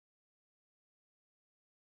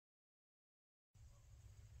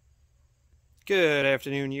Good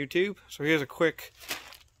afternoon, YouTube. So here's a quick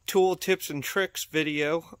tool tips and tricks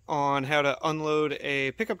video on how to unload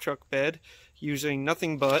a pickup truck bed using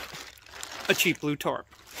nothing but a cheap blue tarp.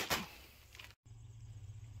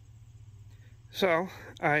 So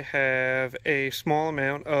I have a small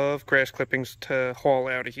amount of grass clippings to haul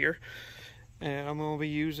out of here, and I'm going to be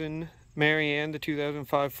using Maryanne the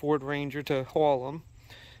 2005 Ford Ranger to haul them.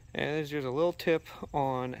 And there's just a little tip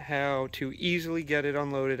on how to easily get it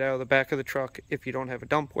unloaded out of the back of the truck if you don't have a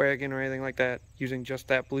dump wagon or anything like that, using just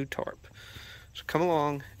that blue tarp. So come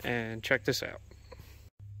along and check this out.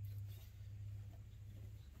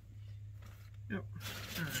 Yep.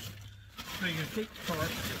 Alright. So you're going to take the tarp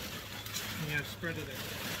and you got to spread it out.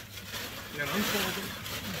 You got to unfold it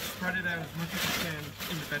and spread it out as much as you can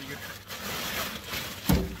in the bed of your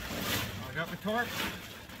truck. I got my tarp.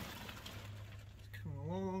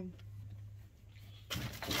 Along.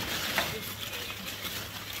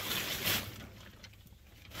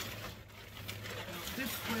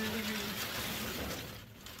 This way.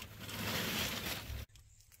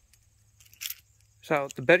 So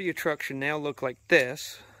the bed of your truck should now look like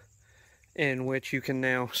this, in which you can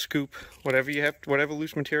now scoop whatever you have, whatever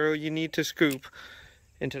loose material you need to scoop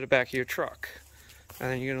into the back of your truck.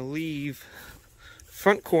 And then you're going to leave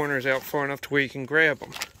front corners out far enough to where you can grab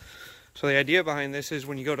them. So the idea behind this is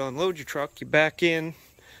when you go to unload your truck, you back in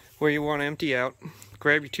where you want to empty out,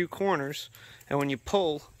 grab your two corners, and when you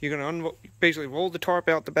pull, you're going to basically roll the tarp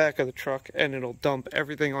out the back of the truck and it'll dump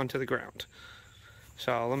everything onto the ground.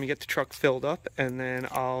 So let me get the truck filled up and then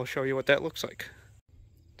I'll show you what that looks like.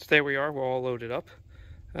 So there we are, we're all loaded up.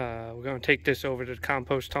 We're going to take this over to the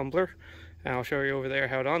compost tumbler and I'll show you over there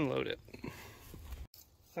how to unload it.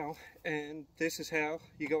 So, and this is how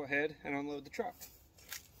you go ahead and unload the truck.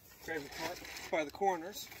 Grab your tarp by the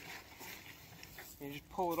corners and you just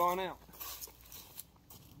pull it on out.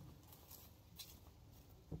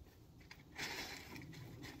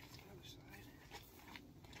 Other side.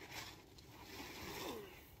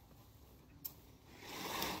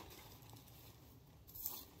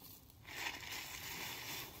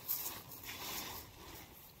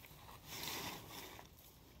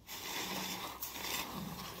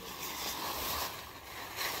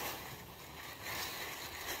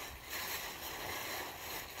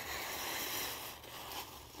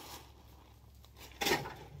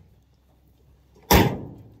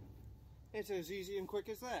 It's as easy and quick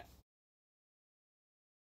as that.